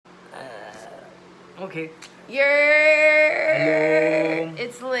Okay. Hello.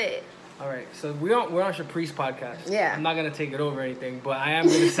 It's lit. All right, so we're on Shapri's podcast. Yeah. I'm not gonna take it over or anything, but I am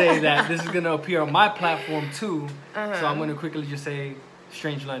gonna say that this is gonna appear on my platform too. Uh-huh. So I'm gonna quickly just say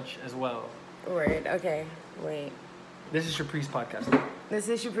Strange Lunch as well. Word. Okay. Wait. This is Shapri's podcast. This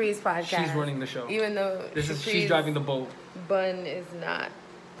is Shapri's podcast. She's running the show. Even though she's driving the boat. Bun is not.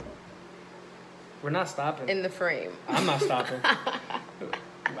 We're not stopping. In the frame. I'm not stopping.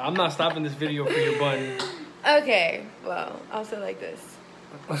 I'm not stopping this video for your bun. Okay. Well, I'll say like this.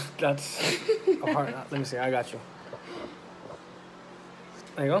 That's a hard. Let me see. I got you.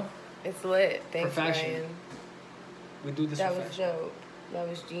 There you go. It's lit. Thanks, for fashion. Ryan. We do this That for was fashion. dope. That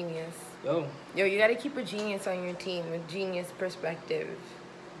was genius. Yo, you gotta keep a genius on your team with genius perspective.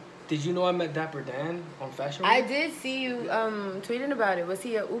 did you know I met Dapper Dan on Fashion I Week? did see you tweeting about it. Was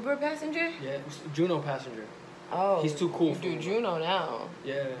he an Uber passenger? Yeah, Juno passenger. Oh. He's too cool You for do me. Juno now.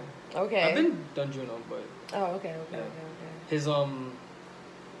 Yeah. Okay. I've been done Juno, but Oh, okay. Yeah.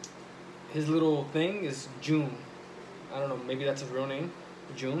 His little thing is June. I don't know, maybe that's his real name.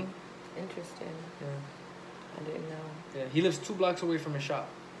 June. Interesting. Yeah. I didn't know. Yeah. He lives 2 blocks away from his shop.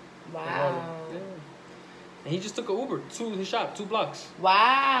 in Wow. Harlem. Yeah. And he just took an Uber to his shop, 2 blocks.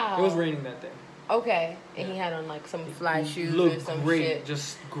 Wow. It was raining that day. Okay. And Yeah. he had on like some fly shoes Looked or some great, shit.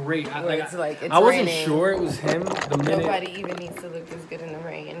 just great. Where it's like, it's I wasn't raining. sure it was him the minute. Nobody even needs to look as good in the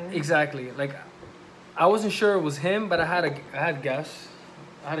rain. Exactly. Like, I wasn't sure it was him, but I had a guess.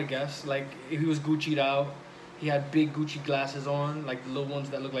 Like, if he was Gucci'd out. He had big Gucci glasses on, like the little ones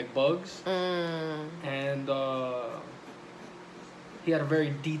that look like bugs. And he had a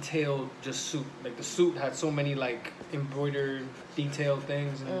very detailed just suit. Like, the suit had so many, like, embroidered, detailed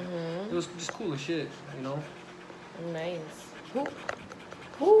things. And it was just cool as shit, you know? Nice.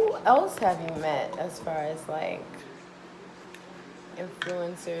 Who else have you met as far as, like,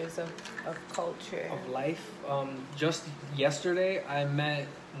 influencers of culture? Of life. Just yesterday, I met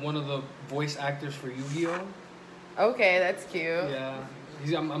one of the voice actors for Yu-Gi-Oh! Okay, that's cute. Yeah.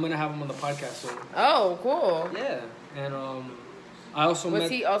 I'm gonna have him on the podcast soon. Oh, cool. Yeah. And I also Was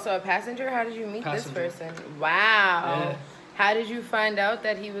met... he also a passenger? How did you meet Passenger. this person? Wow. Yeah. How did you find out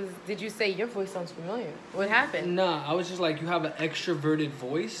that he was... Did you say, your voice sounds familiar? What happened? Nah, I was just like, you have an extroverted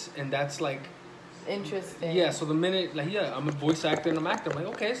voice, and that's like... Interesting. Yeah, so the minute, like, yeah, I'm a voice actor and I'm an actor. I'm like,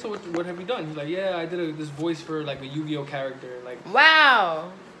 okay, so what have you done? He's like, yeah, I did this voice for, like, a Yu-Gi-Oh! Character. Like,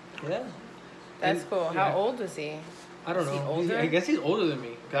 Wow. yeah. That's And, cool. yeah. How old was he? I don't Is he know. older? I guess he's older than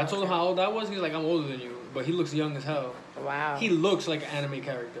me. 'Cause I told him how old I was. He's like, I'm older than you. But he looks young as hell. Wow. He looks like an anime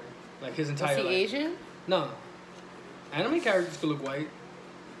character. Like, his entire Was he life. Asian? No. Anime characters could look white.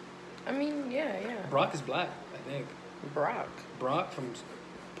 I mean, yeah. Brock is black, I think. Brock. Brock from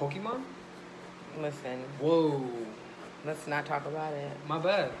Pokemon? Listen, Whoa. let's not talk about it. My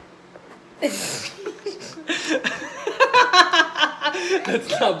bad.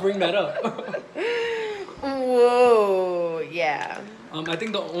 Let's not bring that up. Whoa, yeah. I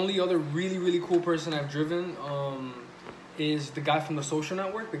think the only other really, really cool person I've driven is the guy from The Social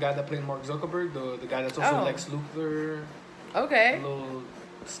Network, the guy that played Mark Zuckerberg, the guy that's also Oh. Lex Luthor, Okay. a little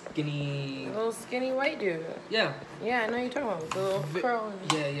skinny... Little skinny white dude. Yeah. Yeah, I know you're talking about. The little curl.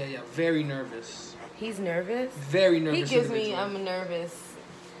 Yeah. Very nervous. He's nervous? Very nervous. He gives me, individual. I'm nervous.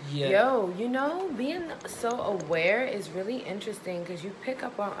 Yeah. Yo, you know, being so aware is really interesting because you pick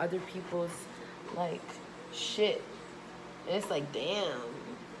up on other people's, like, shit. And it's like, damn,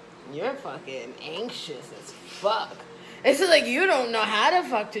 you're fucking anxious as fuck. It's just like you don't know how to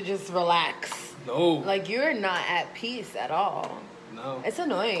fuck to just relax. No. Like, you're not at peace at all. No. It's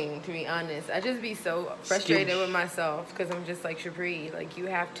annoying, to be honest. I just be so frustrated Skittish. with myself because I'm just like, Shapri, like, you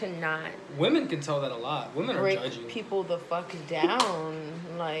have to not Women can tell that a lot. Women are break judgy. people the fuck down,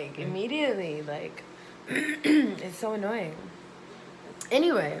 like, immediately. Like, it's so annoying.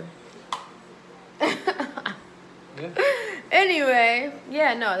 Anyway. Yeah. Anyway,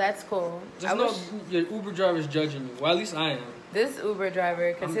 yeah, no, that's cool. Just know your Uber driver's judging you. Well, at least I am. This Uber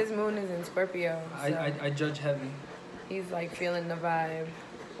driver, because his moon is in Scorpio, so I judge heavy. he's like feeling the vibe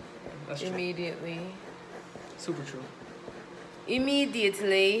That's true. immediately. Super true.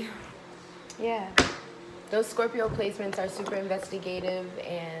 Immediately. Yeah. Those Scorpio placements are super investigative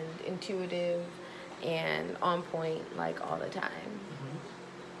and intuitive and on point, like, all the time.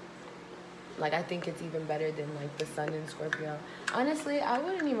 Like, I think it's even better than, like, the sun in Scorpio. Honestly, I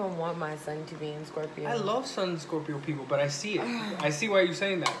wouldn't even want my sun to be in Scorpio. I love Sun Scorpio people, but I see it. I see why you're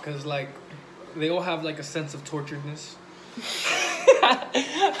saying that, because, like, they all have, like, a sense of torturedness.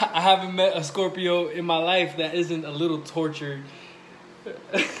 I haven't met a Scorpio in my life that isn't a little tortured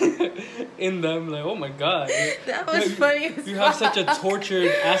in them. Like, oh my god, That was funny as You have fuck. such a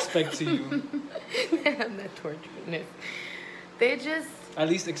tortured aspect to you. They have that torturedness. They just. At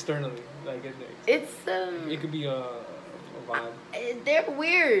least externally, like It's it could be a vibe. They're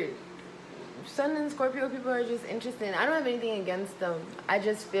weird. Sun and Scorpio people are just interesting. I don't have anything against them. I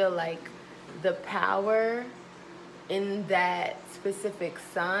just feel like the power in that specific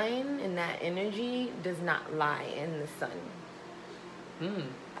sign, in that energy, does not lie in the sun.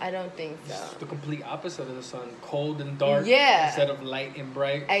 I don't think so. It's the complete opposite of the sun. Cold and dark instead of light and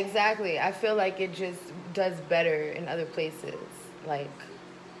bright. Exactly. I feel like it just does better in other places. Like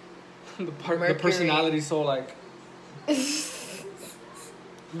the personality so like this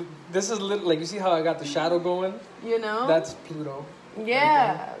is like you see how I got the shadow going? You know? That's Pluto.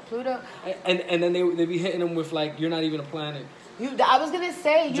 Yeah, right, Pluto. And then they be hitting them with like, you're not even a planet. I was gonna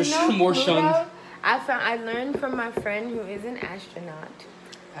say, you just know, more Pluto, shunned. I learned from my friend who is an astronaut.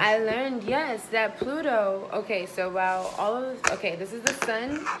 I learned, yes, that Pluto. Okay, so while this is the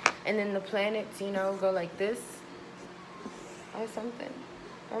sun, and then the planets, you know, go like this, or something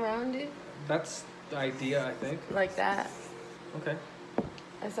around it. That's the idea, I think. Like that. Okay.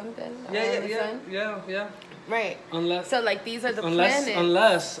 Or something. Yeah. Right. Unless so like these are the planets.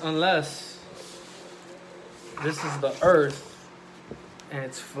 Unless this is the Earth and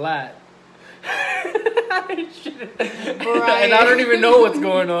it's flat. And I don't even know what's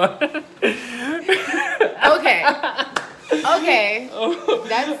going on. Okay.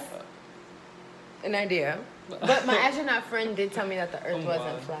 That's an idea. But my astronaut friend did tell me that the Earth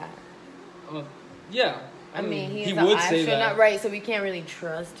wasn't flat. Yeah. I mean, he he's an would say astronaut, that. right? So we can't really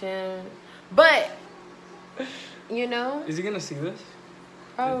trust him. But, you know. Is he going to see this?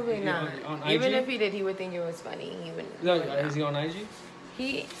 Probably not. On IG? Even if he did, he would think it was funny. He wouldn't. No, is he on IG?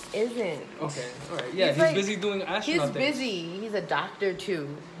 He isn't. Okay, all right. Yeah, he's like, busy doing astronaut things. He's busy. He's a doctor, too.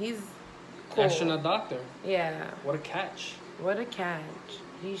 He's cool. Astronaut doctor. Yeah. What a catch. What a catch.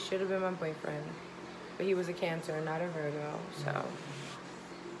 He should have been my boyfriend. But he was a Cancer, not a Virgo, so...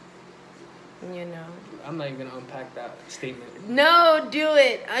 You know. I'm not even going to unpack that statement. No, do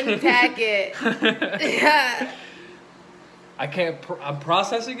it. Unpack it. I can't... I'm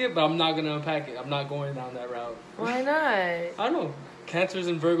processing it, but I'm not going to unpack it. I'm not going down that route. Why not? I don't know. Cancers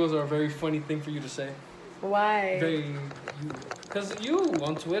and Virgos are a very funny thing for you to say. Why? Because you,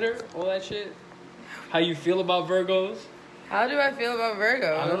 on Twitter, all that shit. How you feel about Virgos. How do I feel about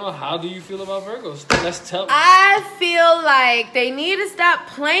Virgos? I don't know. How do you feel about Virgos? Let's tell. I feel like they need to stop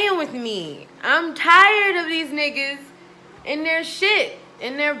playing with me. I'm tired of these niggas and their shit.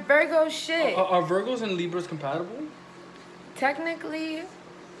 And their Virgo shit. Are Virgos and Libras compatible? Technically,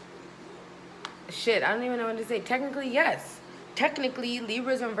 shit, I don't even know what to say. Technically, yes. Technically,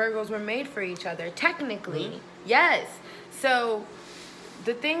 Libras and Virgos were made for each other. Technically, yes. So,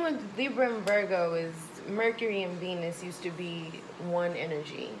 the thing with Libra and Virgo is Mercury and Venus used to be one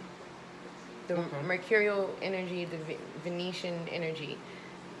energy. The Mercurial energy, the Venetian energy.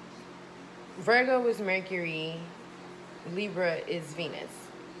 Virgo is Mercury, Libra is Venus.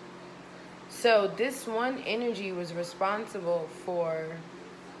 So this one energy was responsible for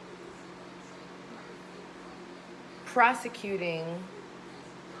prosecuting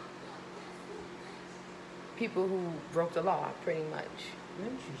people who broke the law, pretty much.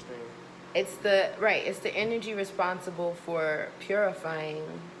 Interesting. It's the energy responsible for purifying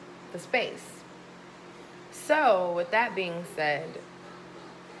the space. So, with that being said,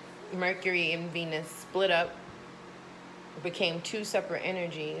 Mercury and Venus split up, became two separate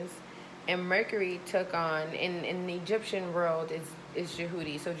energies, and Mercury took on, in the Egyptian world, is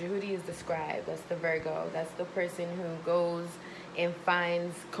Jehudi. So Jehudi is the scribe, that's the Virgo, that's the person who goes and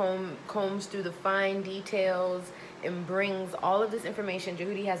combs through the fine details and brings all of this information.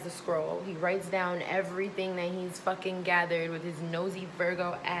 Jehudi has the scroll. He writes down everything that he's fucking gathered with his nosy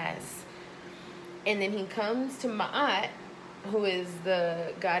Virgo ass. And then he comes to Ma'at, who is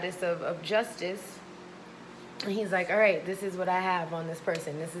the goddess of justice. And he's like, all right, this is what I have on this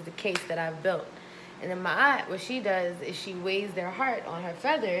person. This is the case that I've built. And then Ma'at, what she does is she weighs their heart on her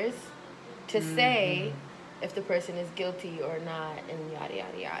feathers to say if the person is guilty or not, and yada,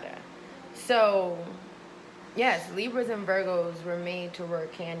 yada, yada. So, yes, Libras and Virgos were made to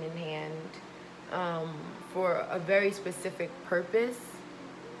work hand in hand for a very specific purpose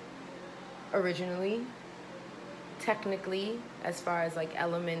originally. Technically, as far as like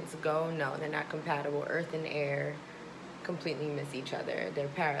elements go, no, they're not compatible. Earth and air completely miss each other. They're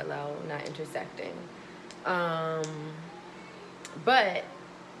parallel, not intersecting. But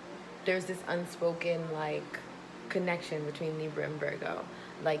there's this unspoken like connection between Libra and Virgo.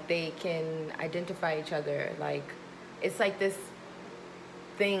 Like they can identify each other. Like it's like this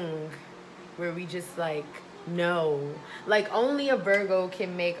thing where we just like know, like only a Virgo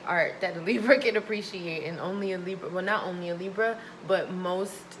can make art that a Libra can appreciate, and only a Libra, well, not only a Libra, but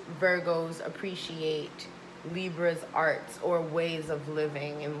most Virgos appreciate Libra's arts or ways of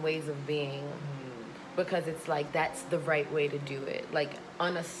living and ways of being, because it's like that's the right way to do it. Like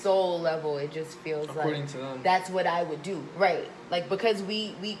on a soul level, it just feels according like to them, that's what I would do, right? Like because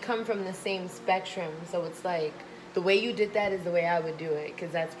we come from the same spectrum, so it's like the way you did that is the way I would do it,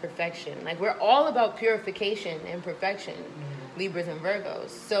 because that's perfection. Like we're all about purification and perfection, Libras and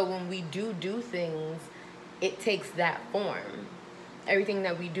Virgos. So when we do things, it takes that form. Everything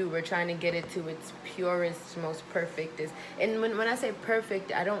that we do, we're trying to get it to its purest, most perfectest. And when I say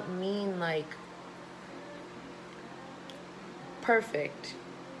perfect, I don't mean like perfect.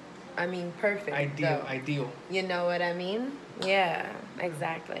 I mean perfect. Ideal. You know what I mean? Yeah,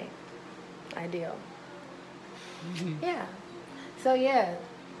 exactly. Ideal. Yeah. So yeah,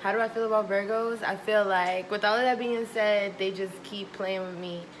 how do I feel about Virgos? I feel like with all of that being said, they just keep playing with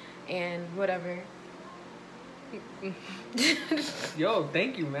me and whatever. Yo,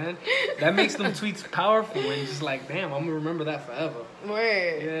 thank you, man. That makes them tweets powerful, and just like, damn, I'm gonna remember that forever.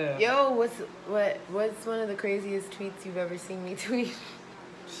 Word. Yeah. Yo, what's one of the craziest tweets you've ever seen me tweet?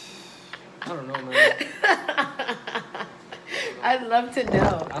 I don't know, man. I'd love to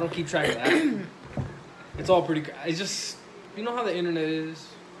know. I don't keep track of that. It's all pretty. It's just, you know how the internet is.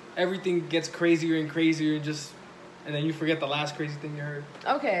 Everything gets crazier and crazier, and then you forget the last crazy thing you heard.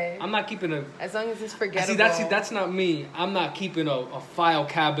 Okay. I'm not keeping a. As long as it's forgettable. See, that's not me. I'm not keeping a file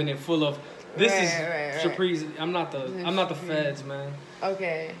cabinet full of. This is surprise. I'm not the feds, man.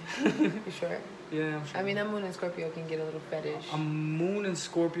 Okay. You sure? Yeah, I'm sure. I mean, that moon in Scorpio can get a little fetish. A moon in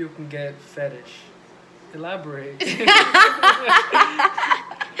Scorpio can get fetish. Elaborate.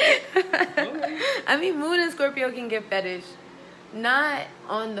 I mean, moon in Scorpio can get fetish. Not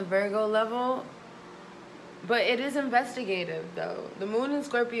on the Virgo level, but it is investigative, though. The moon in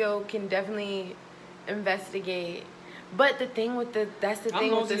Scorpio can definitely investigate. But the thing with that's the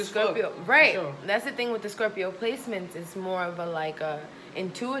thing with the Scorpio, right? Sure. That's the thing with the Scorpio placements. It's more of a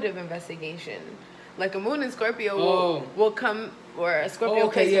intuitive investigation. Like a moon in Scorpio will come, or a Scorpio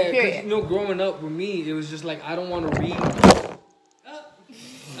placement, period. You know, growing up with me, it was just like, I don't want to read.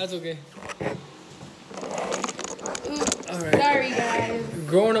 That's okay. All right. Sorry, guys.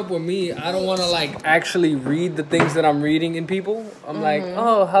 Growing up with me, I don't want to actually read the things that I'm reading in people. I'm like,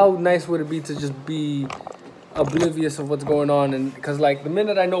 oh, how nice would it be to just be oblivious of what's going on? And because the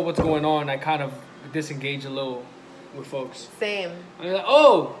minute I know what's going on, I kind of disengage a little with folks. Same. I'm like,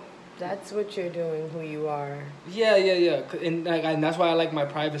 oh, that's what you're doing, who you are. Yeah. And that's why I like my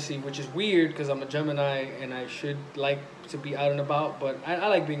privacy, which is weird because I'm a Gemini and I should like to be out and about, but I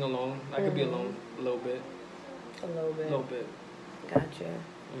like being alone. I could be alone a little bit. A little bit. A little bit. Gotcha.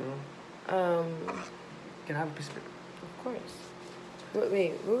 You know? Can I have a piece of paper? Of course.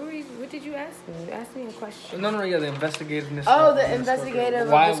 Wait, what did you ask me? You asked me a question. No, yeah, the investigativeness. Oh, the investigative.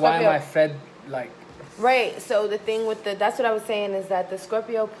 Why am I fed Right, so the thing with that's what I was saying is that the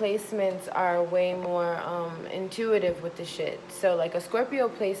Scorpio placements are way more intuitive with the shit. So a Scorpio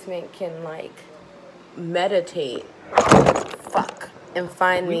placement can meditate, and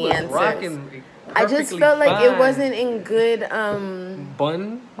find the answers. I just felt like it wasn't in good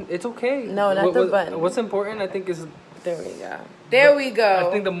bun. It's okay. No, not the bun. What's important, I think, is There we go.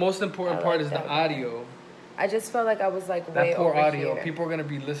 I think the most important part is the audio. I just felt like I was way that poor over audio. here. People are gonna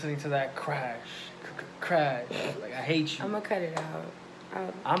be listening to that crash. I hate you. I'm gonna cut it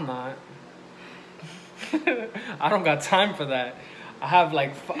out. I'm not. I don't got time for that. I have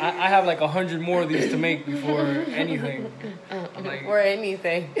I have 100 more of these to make before anything. Before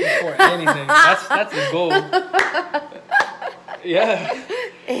anything. Before anything. That's the goal. Yeah.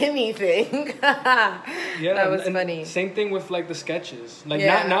 Anything. Yeah, that was funny. Same thing with the sketches.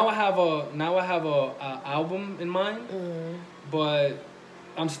 Now I have a album in mind, but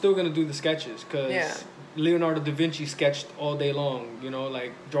I'm still gonna do the sketches because Leonardo da Vinci sketched all day long. You know,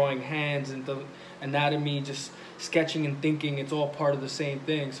 drawing hands and the anatomy, just sketching and thinking. It's all part of the same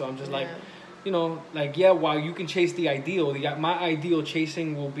thing. So I'm just you know, while you can chase the ideal, my ideal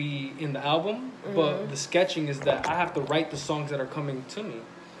chasing will be in the album, but the sketching is that I have to write the songs that are coming to me.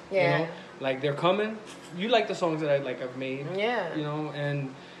 Yeah. You know, they're coming. You like the songs that I've made. Yeah. You know,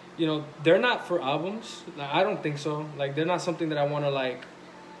 and you know they're not for albums. I don't think so. They're not something that I want to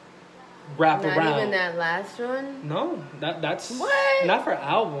wrap around. Not even that last one. No, that's what? Not for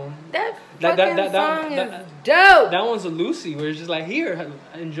album. That song is dope. That one's a Lucy, where it's just here,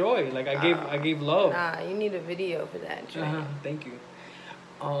 enjoy. I gave love. Nah, you need a video for that. Thank you.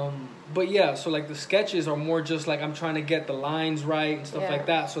 But yeah, so like the sketches are more just like I'm trying to get the lines right and stuff like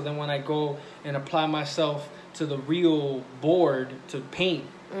that. So then when I go and apply myself to the real board to paint,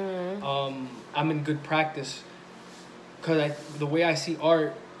 I'm in good practice. Because the way I see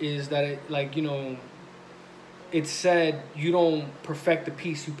art is that it, like, you know, it's said you don't perfect the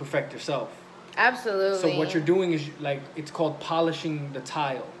piece, you perfect yourself. Absolutely. So what you're doing is like, it's called polishing the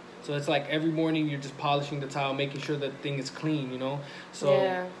tile. So it's like every morning you're just polishing the tile, making sure the thing is clean, you know?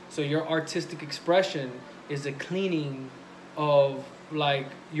 So so your artistic expression is a cleaning of like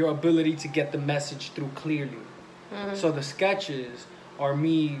your ability to get the message through clearly. So the sketches are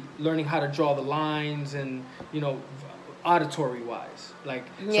me learning how to draw the lines and, you know, auditory wise. Like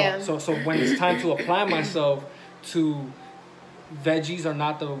so when it's time to apply myself to Veggies Are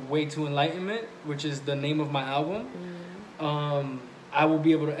Not the Way to Enlightenment, which is the name of my album, I will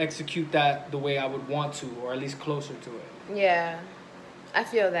be able to execute that the way I would want to, or at least closer to it. Yeah, I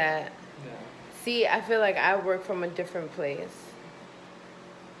feel that. Yeah. See, I feel like I work from a different place.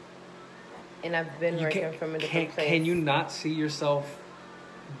 And I've been working from a different place. Can you not see yourself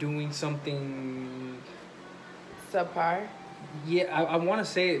doing something subpar? Yeah, I want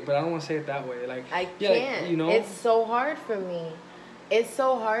to say it, but I don't want to say it that way. Like I can't. You know, it's so hard for me. It's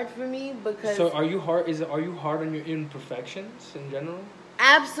so hard for me because. So are you hard? Are you hard on your imperfections in general?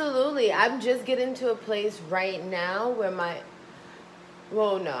 Absolutely. I'm just getting to a place right now where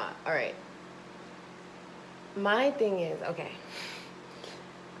all right. My thing is, okay,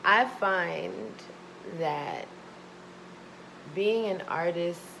 I find that being an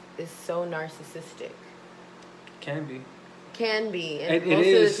artist is so narcissistic. Can be. Can be. And most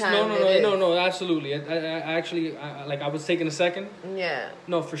of the time no, absolutely. I actually, I was taking a second. Yeah.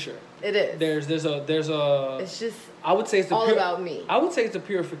 No, for sure. It is. There's a. It's just. I would say it's all about me. I would say it's a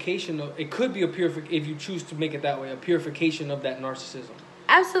purification of. It could be a if you choose to make it that way, a purification of that narcissism.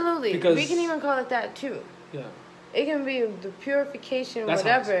 Absolutely. Because we can even call it that too. Yeah. It can be the purification,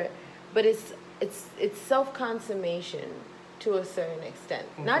 whatever, but it's self-consummation to a certain extent.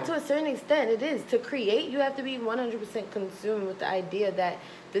 Okay. Not to a certain extent, it is. To create, you have to be 100% consumed with the idea that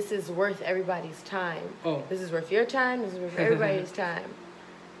this is worth everybody's time. Oh. This is worth your time, this is worth everybody's time.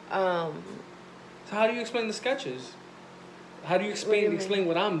 So how do you explain the sketches? How do you explain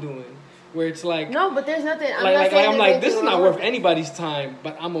what I'm doing? Where it's like... No, but there's nothing... I'm like, this is not worth anybody's time,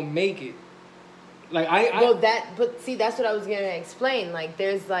 but I'm going to make it. Like, but see, that's what I was going to explain. Like,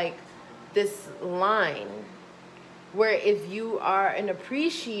 there's, like, this line where if you are an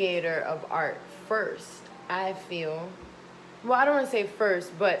appreciator of art first, I feel... Well, I don't want to say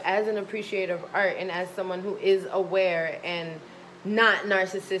first, but as an appreciator of art and as someone who is aware and not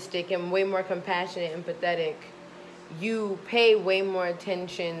narcissistic and way more compassionate and empathetic, you pay way more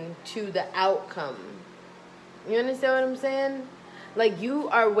attention to the outcome. You understand what I'm saying? Like, you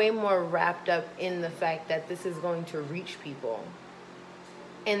are way more wrapped up in the fact that this is going to reach people.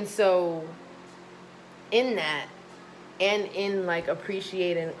 And so, in that, and in, like,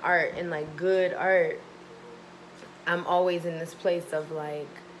 appreciating art and, like, good art, I'm always in this place of, like,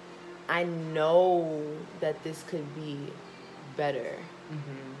 I know that this could be better.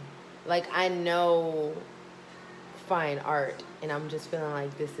 Mm-hmm. Like, I know fine art, and I'm just feeling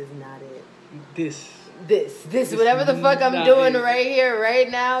like this is not it. This whatever the fuck I'm doing right here, right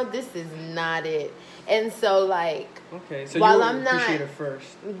now, this is not it. And so, like, okay, so while you I'm not, appreciate it first.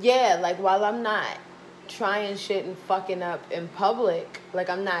 Yeah, like, while I'm not trying shit and fucking up in public, like,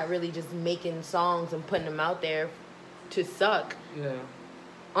 I'm not really just making songs and putting them out there to suck. Yeah.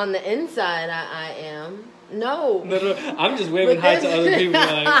 On the inside, I am. No, I'm just waving hi to other people.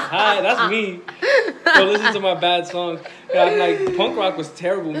 Like, hi, that's me. Go listen to my bad songs. Yeah, I'm like, punk rock was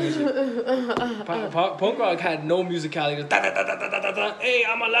terrible music. Punk rock had no musicality. Hey,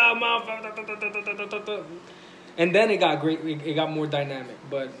 I'm a loud mouth. And then it got great. It got more dynamic.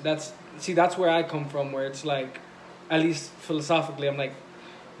 But that's where I come from. Where it's like, at least philosophically, I'm like,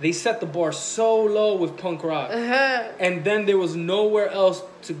 they set the bar so low with punk rock, and then there was nowhere else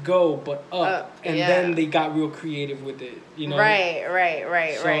to go but up. And then they got real creative with it, you know.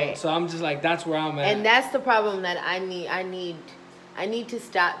 Right. So I'm just like, that's where I'm at. And that's the problem that I need to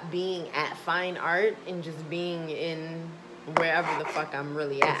stop being at fine art and just being in wherever the fuck I'm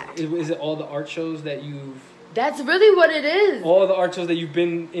really at. Is it all the art shows that you've? That's really what it is. All the art shows that you've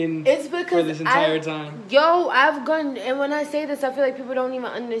been in for this entire time. Yo, I've gone, and when I say this, I feel like people don't even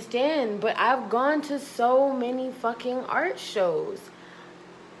understand, but I've gone to so many fucking art shows.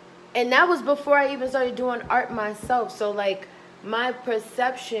 And that was before I even started doing art myself. So, like, my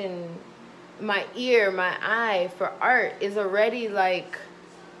perception, my ear, my eye for art is already, like,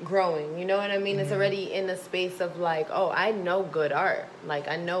 growing. You know what I mean? It's already in a space of like, oh, I know good art. Like,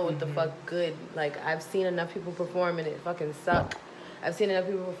 I know what the fuck good. Like, I've seen enough people perform and it fucking suck. I've seen enough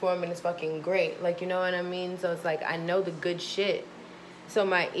people perform and it's fucking great. Like, you know what I mean? So it's like, I know the good shit. So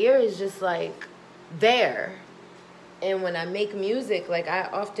my ear is just like there. And when I make music, like I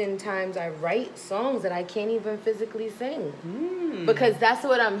write songs that I can't even physically sing. Because that's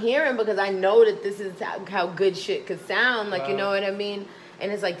what I'm hearing, because I know that this is how good shit could sound. Like, you know what I mean?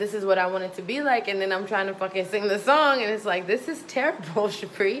 And it's like, this is what I want it to be like. And then I'm trying to fucking sing the song. And it's like, this is terrible,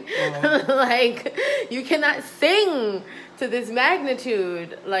 Shapri. Like, you cannot sing to this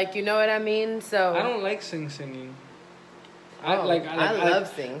magnitude. Like, you know what I mean? So I don't like singing. I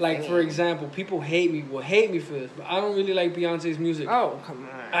love singing. Like, for example, people hate me for this, but I don't really like Beyonce's music. Oh, come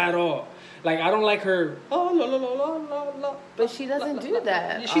on. At all. Like, I don't like her. Oh, la la la la la la. But she doesn't do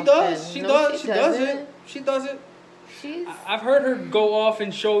that. She does. She does it. She does it. I've heard her go off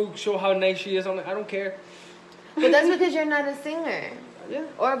and show how nice she is. I'm like, I don't care. But that's because you're not a singer. Yeah.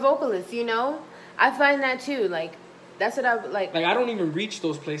 Or a vocalist, you know? I find that too. Like, that's what I like. Like, I don't even reach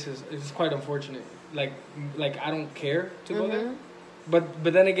those places. It's quite unfortunate. Like I don't care to go there. But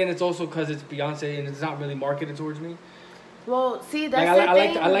then again, it's also because it's Beyonce and it's not really marketed towards me. Well, see, that's like,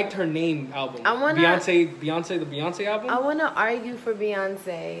 the thing. I liked her name album. Beyonce, the Beyonce album. I want to argue for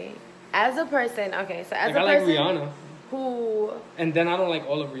Beyonce as a person. Okay, so as like, a I person like Rihanna. Who? And then I don't like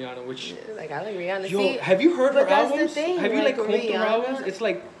all of Rihanna, which like I like Rihanna. Yo, see, have you heard her albums? That's the thing. Have you like combed her Rihanna? albums? It's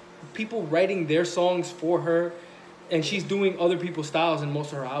like people writing their songs for her, and she's doing other people's styles in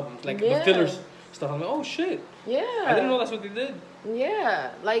most of her albums, like the fillers stuff. I'm like, oh shit. Yeah. I didn't know that's what they did.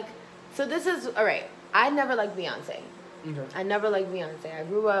 Yeah, like, so this is all right. I never liked Beyonce. Okay. I never liked Beyonce. I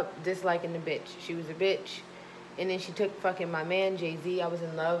grew up disliking the bitch. She was a bitch. And then she took fucking my man, Jay-Z. I was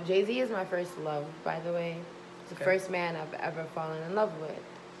in love. Jay-Z is my first love, by the way. It's the first man I've ever fallen in love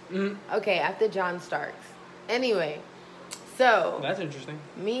with. Okay, after John Starks. Anyway, so. That's interesting.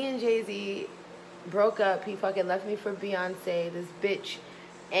 Me and Jay-Z broke up. He fucking left me for Beyonce, this bitch.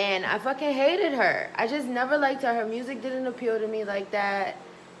 And I fucking hated her. I just never liked her. Her music didn't appeal to me like that.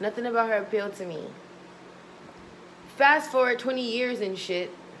 Nothing about her appealed to me. Fast forward 20 years and shit.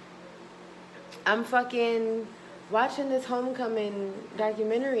 I'm fucking watching this Homecoming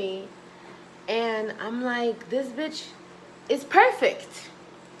documentary. And I'm like, this bitch is perfect.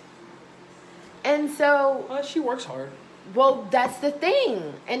 And so... she works hard. Well, that's the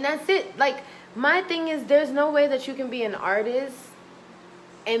thing. And that's it. Like, my thing is, there's no way that you can be an artist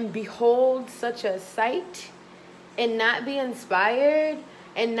and behold such a sight and not be inspired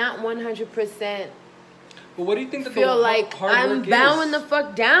and not 100% but what do you think that feel like hard I'm bowing the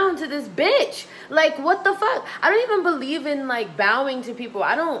fuck down to this bitch? Like, what the fuck? I don't even believe in like bowing to people.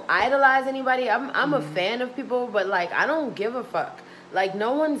 I don't idolize anybody. I'm a fan of people, but like I don't give a fuck. Like,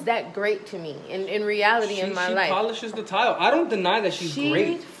 no one's that great to me in reality in my life. She polishes the tile. I don't deny that she's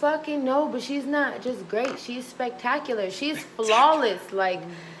great. She's fucking no, but she's not just great. She's spectacular. She's flawless. Like,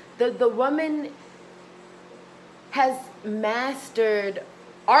 the woman has mastered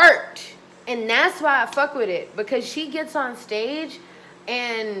art. And that's why I fuck with it. Because she gets on stage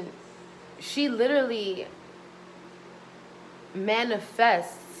and she literally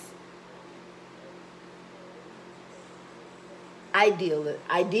manifests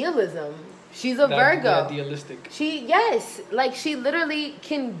idealism. She's a Virgo. Idealistic. She literally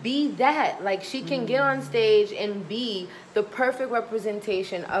can be that. Like, she can get on stage and be the perfect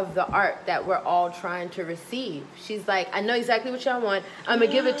representation of the art that we're all trying to receive. She's like, I know exactly what y'all want. I'm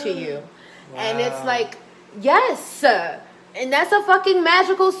gonna give it to you. Wow. And it's like, yes. And that's a fucking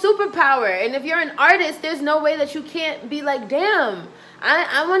magical superpower. And if you're an artist, there's no way that you can't be like, damn,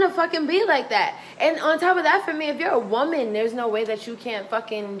 I want to fucking be like that. And on top of that, for me, if you're a woman, there's no way that you can't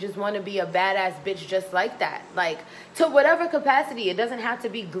fucking just want to be a badass bitch just like that. Like, to whatever capacity. It doesn't have to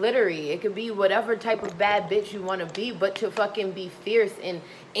be glittery. It could be whatever type of bad bitch you want to be, but to fucking be fierce and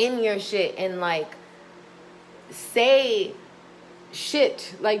in your shit and, like, say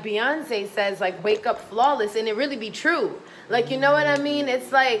shit like Beyonce says, like, wake up flawless, and it really be true. Like, you know what I mean?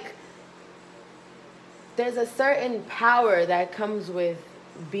 It's like, there's a certain power that comes with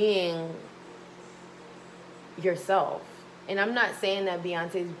being yourself. And I'm not saying that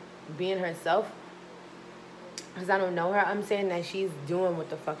Beyonce's being herself, because I don't know her. I'm saying that she's doing what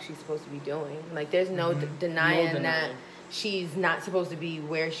the fuck she's supposed to be doing. Like, there's no denying that she's not supposed to be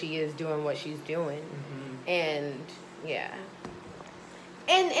where she is doing what she's doing. And, yeah.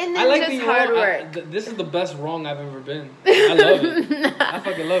 And then I like just hard work. This is the best wrong I've ever been. I love it. I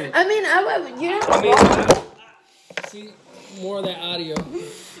fucking love it. I mean, see more of that audio.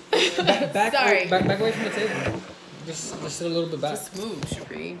 Back away from the table. Just sit a little bit back. Just move,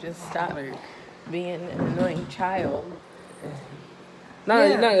 Shapri. Just stop being an annoying child. No,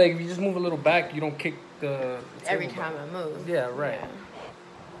 like if you just move a little back, you don't kick the Every table time back. I move. Yeah, right. Yeah.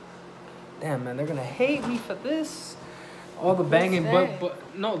 Damn, man, they're gonna hate me for this. All the banging, but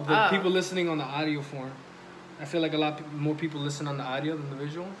no, the people listening on the audio form. I feel like a lot more people listen on the audio than the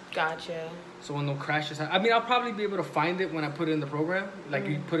visual. Gotcha. So when no crashes, I mean, I'll probably be able to find it when I put it in the program. Like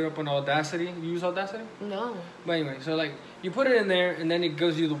you put it up on Audacity. You use Audacity? No. But anyway, so like you put it in there, and then it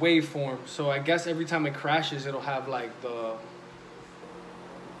gives you the waveform. So I guess every time it crashes, it'll have like the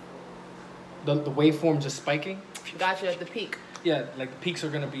waveform just spiking. Gotcha at the peak. Yeah, like the peaks are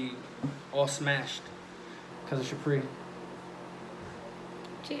gonna be all smashed because of Shapri.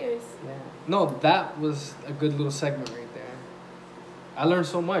 Cheers. Yeah. No, that was a good little segment right there. I learned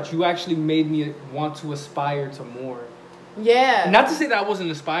so much. You actually made me want to aspire to more. Yeah. Not to say that I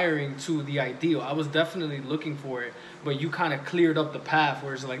wasn't aspiring to the ideal. I was definitely looking for it, but you kind of cleared up the path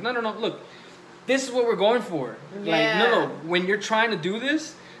where it's like, no, look, this is what we're going for. Yeah. Like, no, when you're trying to do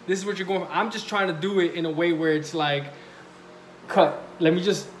this is what you're going for. I'm just trying to do it in a way where it's like, cut. Let me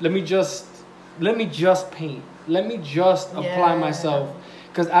just paint. Let me just apply myself.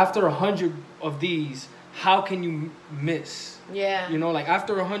 Because after 100 of these, how can you miss? Yeah. You know, like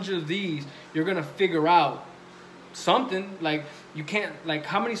after 100 of these, you're gonna figure out something. Like you can't. Like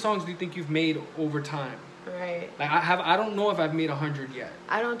how many songs do you think you've made over time? Right. Like I don't know if I've made 100 yet.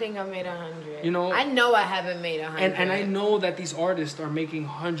 I don't think I've made 100. You know. I know I haven't made 100. And I know that these artists are making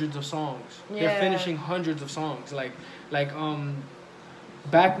hundreds of songs. Yeah. They're finishing hundreds of songs. Like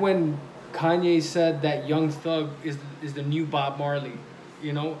back when Kanye said that Young Thug is the new Bob Marley.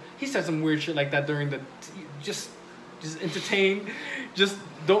 You know, he said some weird shit like that during the just entertain. Just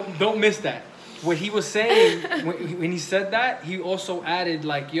don't miss that. What he was saying when he said that, he also added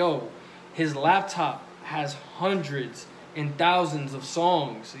like, yo, his laptop has hundreds and thousands of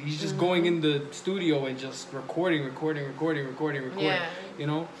songs. He's just going in the studio and just recording. Yeah. You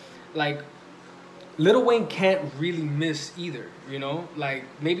know, like Lil Wayne can't really miss either. You know, like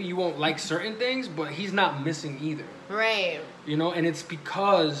maybe you won't like certain things, but he's not missing either. Right. You know, and it's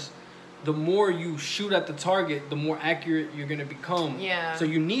because the more you shoot at the target, the more accurate you're going to become. Yeah. So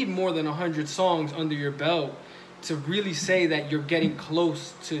you need more than 100 songs under your belt to really say that you're getting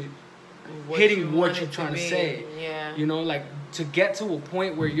close to hitting what you're trying to say. Yeah. You know, like to get to a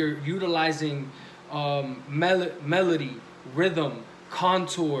point where you're utilizing melody, rhythm,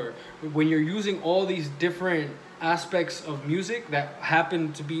 contour, when you're using all these different aspects of music that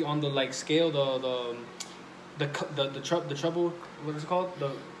happen to be on the like scale, the treble, what is it called?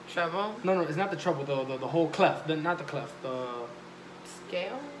 The treble? No, it's not the treble. The whole clef. Not the clef. The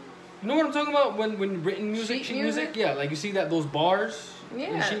scale. You know what I'm talking about? When written music, sheet music. Yeah, like you see those bars.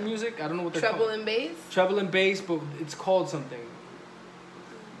 Yeah. In sheet music. I don't know what they're called. Treble and bass. Treble and bass, but it's called something.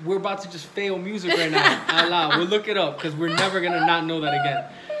 We're about to just fail music right now out loud. We'll look it up because we're never gonna not know that again.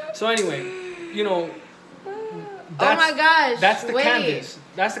 So anyway, you know. Oh my gosh! That's the canvas.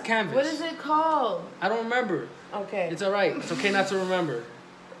 That's the canvas. What is it called? I don't remember. Okay. It's all right. It's okay not to remember.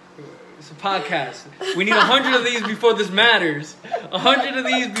 It's a podcast. We need 100 of these before this matters. 100 of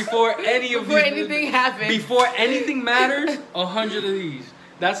these before anything happens. Before anything matters, 100 of these.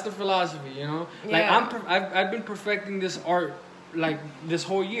 That's the philosophy, you know. Yeah. Like I've been perfecting this art like this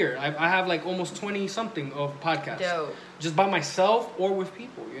whole year. I have like almost 20 something of podcasts. Dope. Just by myself or with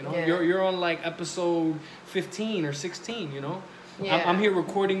people, you know. Yeah. You're on like episode 15 or 16, you know. Yeah. I'm here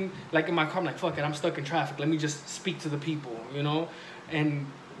recording like in my car. I'm like, fuck it, I'm stuck in traffic. Let me just speak to the people, you know, and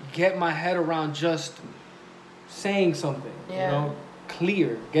get my head around just saying something, yeah. you know,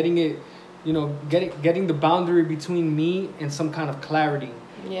 clear, getting it, you know, getting the boundary between me and some kind of clarity.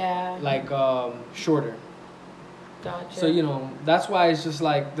 Yeah. Like shorter. Gotcha. So, you know, that's why it's just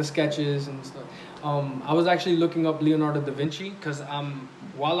like the sketches and stuff. I was actually looking up Leonardo da Vinci because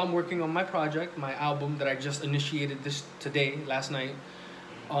while I'm working on my project, my album that I just initiated last night,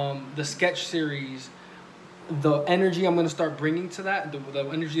 the sketch series, the energy I'm going to start bringing to that, the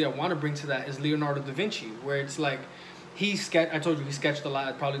energy I want to bring to that is Leonardo da Vinci, where it's like I told you he sketched a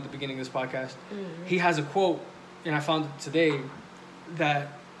lot probably at the beginning of this podcast. Mm-hmm. He has a quote, and I found it today, that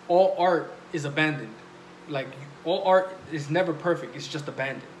all art is abandoned. Like all art is never perfect. It's just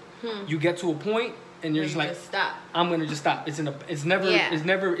abandoned. You get to a point and you're just like, stop. I'm gonna just stop. It's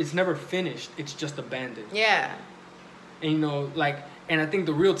never finished. It's just abandoned. Yeah. And you know, like, and I think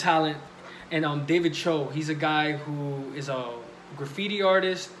the real talent, and David Cho, he's a guy who is a graffiti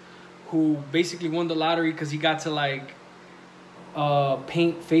artist who basically won the lottery because he got to like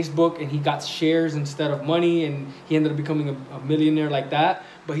paint Facebook and he got shares instead of money, and he ended up becoming a millionaire like that.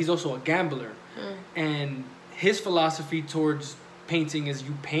 But he's also a gambler, and his philosophy towards painting is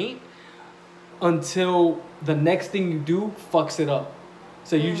you paint until the next thing you do fucks it up.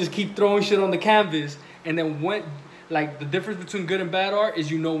 So you just keep throwing shit on the canvas, and then when, like, the difference between good and bad art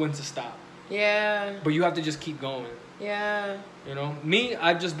is you know when to stop. Yeah. But you have to just keep going. Yeah. You know, me,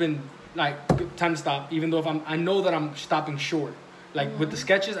 I've just been like, time to stop. Even though if I know that I'm stopping short. Like with the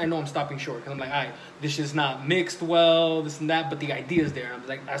sketches, I know I'm stopping short because I'm like, all right, this is not mixed well, this and that, but the idea is there. I'm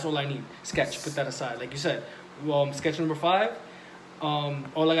like, that's all I need. Sketch, put that aside. Like you said, sketch number 5.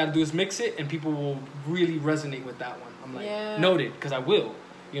 All I gotta do is mix it, and people will really resonate with that one. I'm like, noted, because I will.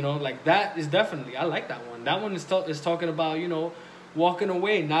 You know, like that is definitely, I like that one. That one is talking about, you know, walking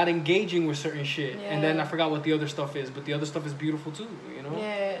away, not engaging with certain shit. Yeah. And then I forgot what the other stuff is, but the other stuff is beautiful too, you know?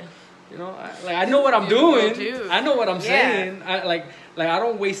 Yeah. You know, I know what I'm doing. Too. I know what I'm saying. I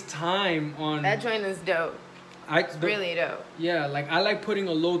don't waste time on... That joint is dope. It's really dope. Yeah, like I like putting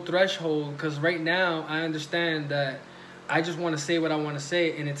a low threshold because right now I understand that I just want to say what I want to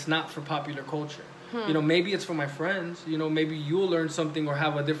say, and it's not for popular culture. You know, maybe it's for my friends. You know, maybe you'll learn something or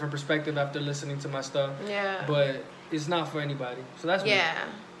have a different perspective after listening to my stuff. Yeah. But it's not for anybody. So that's me.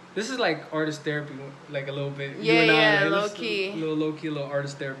 This is like artist therapy, like a little bit. Yeah, low key. A little low key, a little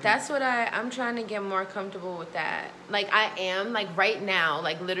artist therapy. That's what I'm trying to get more comfortable with that. Like I am, like right now,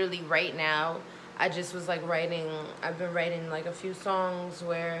 like literally right now, I just was like I've been writing like a few songs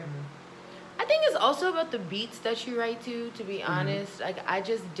where I think it's also about the beats that you write to be honest. Like I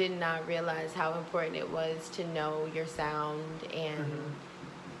just did not realize how important it was to know your sound and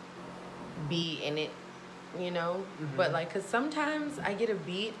be in it. You know, but like, cause sometimes I get a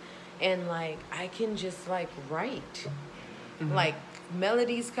beat and like I can just like write, like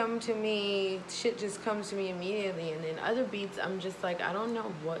melodies come to me, shit just comes to me immediately, and then other beats I'm just like I don't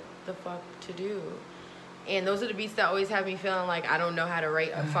know what the fuck to do, and those are the beats that always have me feeling like I don't know how to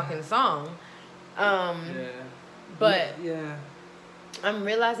write a fucking song. But I'm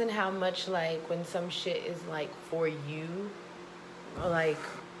realizing how much like when some shit is like for you, like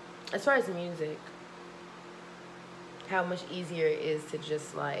as far as music. How much easier it is to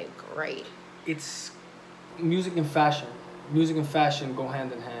just like write. It's music and fashion. Music and fashion go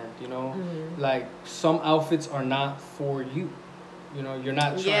hand in hand, you know? Like some outfits are not for you. You know, you're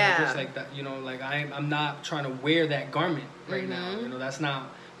not trying to just like that, you know, like I'm not trying to wear that garment right now. You know, that's not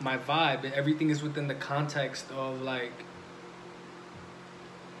my vibe. Everything is within the context of like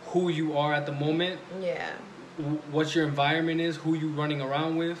who you are at the moment. Yeah. What your environment is, who you running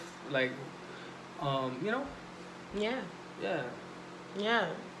around with, like you know? Yeah.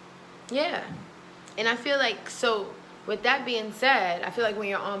 And I feel like, so with that being said, I feel like when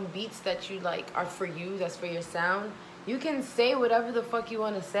you're on beats that you like are for you, that's for your sound, you can say whatever the fuck you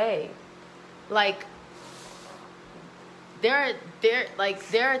want to say. Like there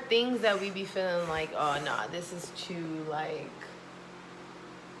are things that we be feeling like, oh nah, this is too like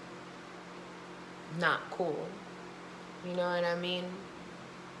not cool. You know what I mean?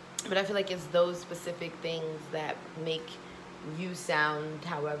 But I feel like it's those specific things that make you sound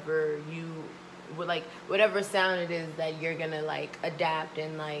however you would, like whatever sound it is that you're gonna like adapt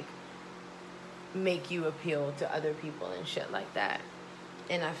and like make you appeal to other people and shit like that.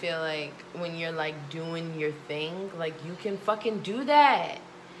 And I feel like when you're like doing your thing, like you can fucking do that.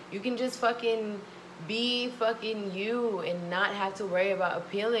 You can just fucking be fucking you and not have to worry about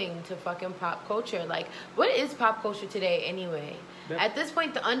appealing to fucking pop culture. Like, what is pop culture today anyway? At this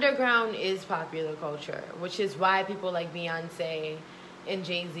point, the underground is popular culture, which is why people like Beyonce and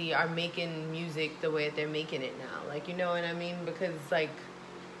Jay-Z are making music the way that they're making it now. Like, you know what I mean? Because, like,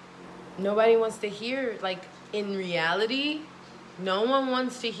 nobody wants to hear, like, in reality, no one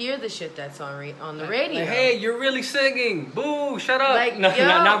wants to hear the shit that's on the radio. Like, hey, you're really singing. Boo, shut up. Like, no,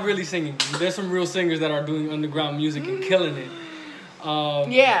 not really singing. There's some real singers that are doing underground music and killing it.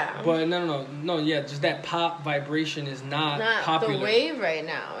 But no, just that pop vibration is not popular. The wave right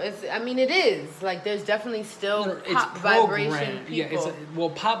now. It is. Like, there's definitely still pop vibration people.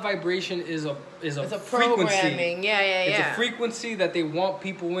 Pop vibration is a frequency. Programming. It's a frequency that they want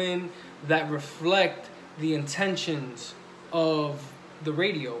people in that reflect the intentions of the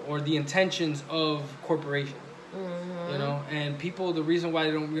radio or the intentions of corporation. You know, and people, the reason why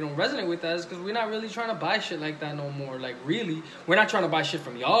we don't resonate with that is because we're not really trying to buy shit like that no more. Like, really, we're not trying to buy shit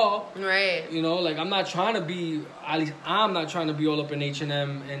from y'all, right? You know, like I'm not trying to be all up in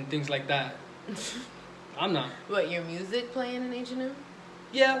H&M and things like that. I'm not. What, your music playing in H&M?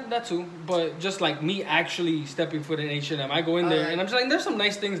 Yeah, that too. But just like me actually stepping foot in H&M, I go in there and I'm just like, there's some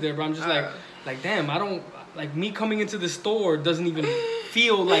nice things there, but I'm just like, damn, I don't like me coming into the store doesn't even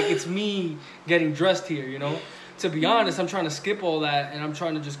feel like it's me getting dressed here, you know. To be honest, I'm trying to skip all that and I'm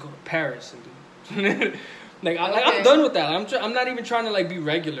trying to just go to Paris and do. Like, I'm done with that. I'm not even trying to like be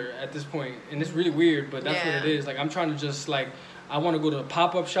regular at this point, and it's really weird, but that's what it is. Like, I'm trying to just like, I want to go to a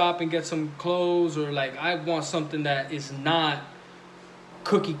pop-up shop and get some clothes, or like I want something that is not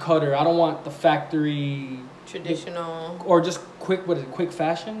cookie cutter. I don't want the factory traditional or just quick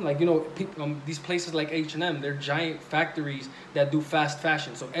fashion. Like, you know, these places like H&M, they're giant factories that do fast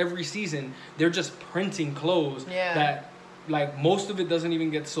fashion. So every season they're just printing clothes that. Like, most of it doesn't even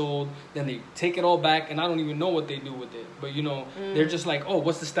get sold. Then they take it all back, and I don't even know what they do with it. But, you know, they're just like, oh,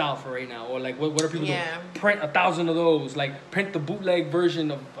 what's the style for right now? Or, like, what are people doing? Print 1,000 of those. Like, print the bootleg version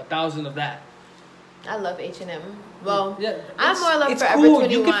of 1,000 of that. I love H&M. Well, I'm more love Forever cool.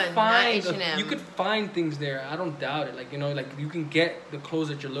 21, not H&M. You could find things there. I don't doubt it. Like, you know, like, you can get the clothes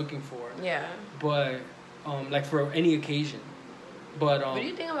that you're looking for. Yeah. But, like, for any occasion. But, what do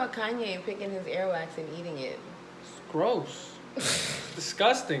you think about Kanye picking his earwax and eating it? Gross. It's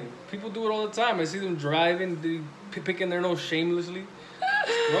disgusting. People do it all the time. I see them driving, picking their nose shamelessly.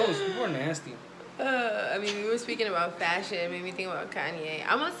 It's gross. People are nasty. I mean, we were speaking about fashion. It made me think about Kanye.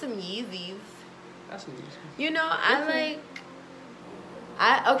 I want some Yeezys. That's some Yeezys. You know,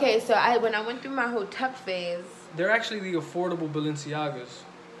 when I went through my whole tuck phase. They're actually the affordable Balenciagas.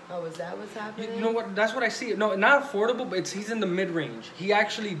 Oh, is that what's happening? You know what? That's what I see. No, not affordable, but he's in the mid-range. He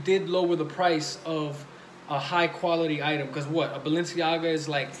actually did lower the price of a high quality item, because what, a Balenciaga is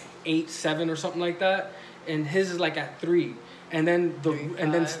like 8, 7 or something like that, and his is like at 3, and then between 3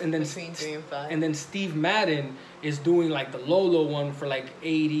 and 5. And then Steve Madden is doing like the low one for like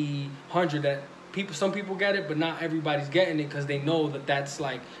 80, 100. That some people get it, but not everybody's getting it because they know that's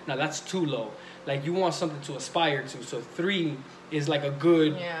like, now that's too low. Like, you want something to aspire to, so 3 is like a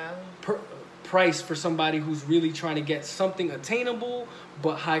good price for somebody who's really trying to get something attainable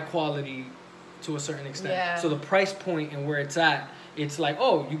but high quality to a certain extent. Yeah. So the price point and where it's at, it's like,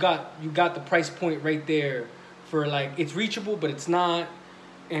 oh, you got the price point right there for like, it's reachable, but it's not,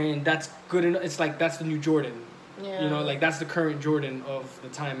 and that's good enough. It's like, that's the new Jordan. Yeah. You know, like, that's the current Jordan of the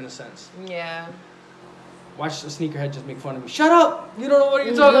time in a sense. Yeah. Watch a sneakerhead just make fun of me. Shut up! You don't know what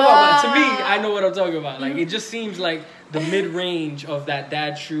you're talking about. But to me, I know what I'm talking about. Like, it just seems like the mid-range of that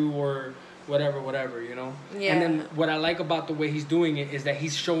dad shoe or whatever, you know? Yeah. And then what I like about the way he's doing it is that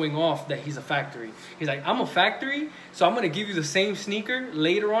he's showing off that he's a factory. He's like, I'm a factory, so I'm going to give you the same sneaker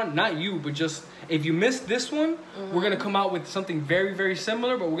later on. Not you, but just, if you missed this one, we're going to come out with something very, very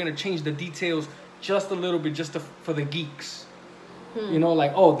similar, but we're going to change the details just a little bit for the geeks. You know,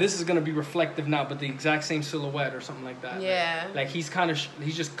 like, oh, this is going to be reflective now, but the exact same silhouette or something like that. Yeah. Like he's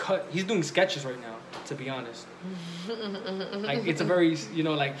he's doing sketches right now, to be honest. Like, it's a very, you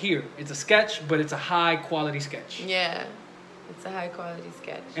know, like, here, it's a sketch, but it's a high quality sketch. Yeah. It's a high quality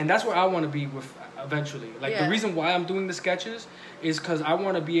sketch. And that's where I want to be with eventually. Like, the reason why I'm doing the sketches is because I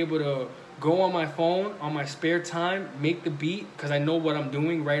want to be able to go on my phone, on my spare time, make the beat, because I know what I'm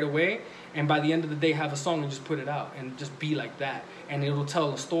doing right away. And by the end of the day, have a song and just put it out and just be like that. And it'll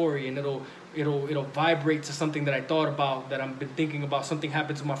tell a story, and it'll vibrate to something that I thought about, that I've been thinking about. Something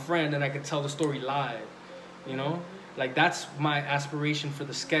happened to my friend, and I can tell the story live, you know? Like, that's my aspiration for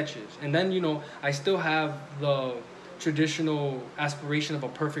the sketches. And then, you know, I still have the traditional aspiration of a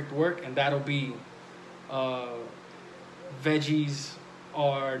perfect work, and that'll be veggies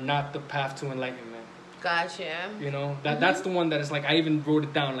are not the path to enlightenment. Gotcha. You know, that's the one that is like, I even wrote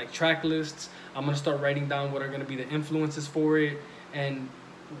it down, like track lists. I'm going to start writing down what are going to be the influences for it and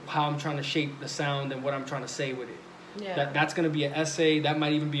how I'm trying to shape the sound and what I'm trying to say with it. Yeah. That's going to be an essay. That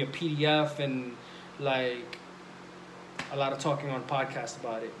might even be a PDF and like a lot of talking on podcasts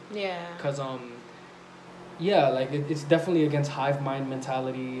about it. Yeah. Because, like it's definitely against hive mind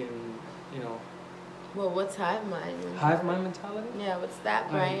mentality and, you know. Well, what's hive mind mentality? Hive mind mentality? Yeah, what's that,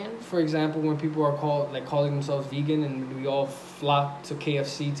 Brian? For example, when people are calling themselves vegan, and we all flock to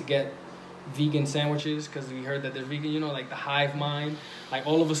KFC to get vegan sandwiches because we heard that they're vegan, you know, like the hive mind. Like,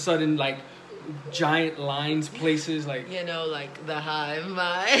 all of a sudden, like, giant lines places, like... You know, like the hive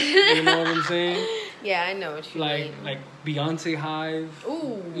mind. You know what I'm saying? Yeah, I know what you mean. Like Beyonce Hive.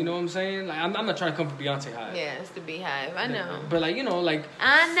 Ooh. You know what I'm saying? Like, I'm not trying to come for Beyonce Hive. Yeah, it's the Beehive. I know. But, like, you know, like...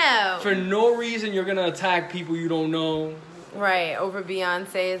 I know. For no reason, you're going to attack people you don't know. Right, over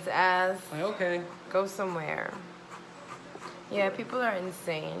Beyonce's ass. Like, okay. Go somewhere. Yeah, people are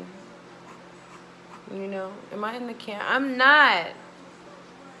insane. You know? Am I in the camp? I'm not.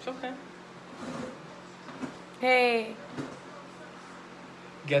 It's okay. Hey.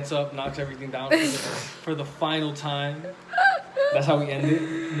 Gets up, knocks everything down for the final time. That's how we end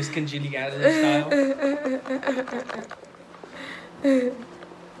it, Miss Congeniality style.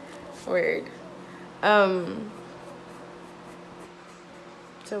 Weird.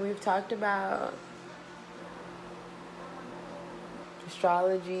 So we've talked about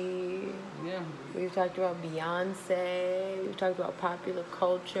astrology. Yeah. We've talked about Beyonce. We've talked about popular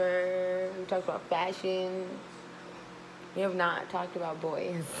culture. We've talked about fashion. We have not talked about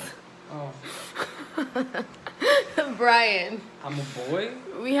boys. Oh. Brian. I'm a boy?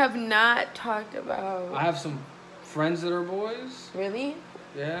 We have not talked about... I have some friends that are boys. Really?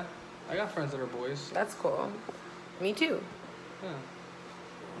 Yeah. I got friends that are boys. That's cool. Me too. Yeah.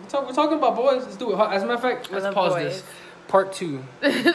 We're talking about boys. Let's do it. As a matter of fact, let's pause this. Part 2.